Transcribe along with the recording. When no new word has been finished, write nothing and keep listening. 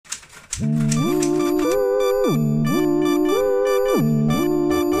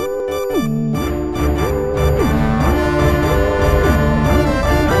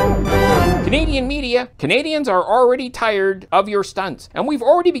media, Canadians are already tired of your stunts, and we've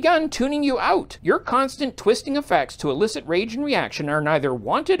already begun tuning you out. Your constant twisting effects to elicit rage and reaction are neither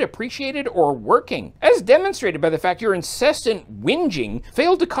wanted, appreciated, or working, as demonstrated by the fact your incessant whinging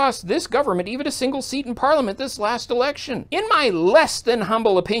failed to cost this government even a single seat in Parliament this last election. In my less than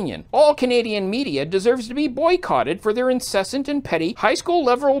humble opinion, all Canadian media deserves to be boycotted for their incessant and petty high school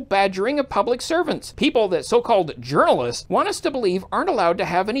level badgering of public servants. People that so-called journalists want us to believe aren't allowed to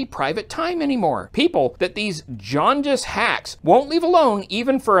have any private time anymore. People that these jaundiced hacks won't leave alone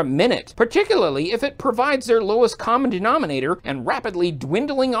even for a minute, particularly if it provides their lowest common denominator and rapidly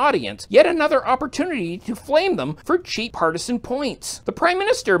dwindling audience yet another opportunity to flame them for cheap partisan points. The Prime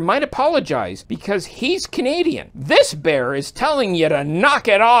Minister might apologize because he's Canadian. This bear is telling you to knock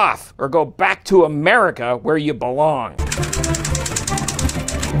it off or go back to America where you belong.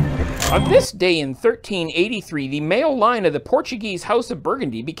 On this day in 1383, the male line of the Portuguese House of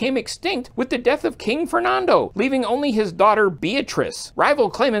Burgundy became extinct with the death of King Fernando, leaving only his daughter Beatrice. Rival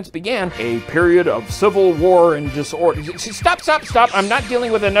claimants began a period of civil war and disorder. Stop. I'm not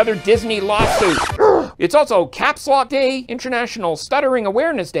dealing with another Disney lawsuit. It's also Caps Lock Day, International Stuttering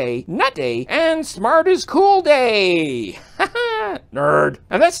Awareness Day, Nut Day, and Smart is Cool Day. Nerd.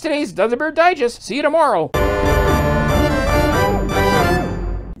 And that's today's Duza Bear Digest. See you tomorrow.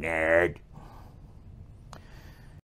 Nerd.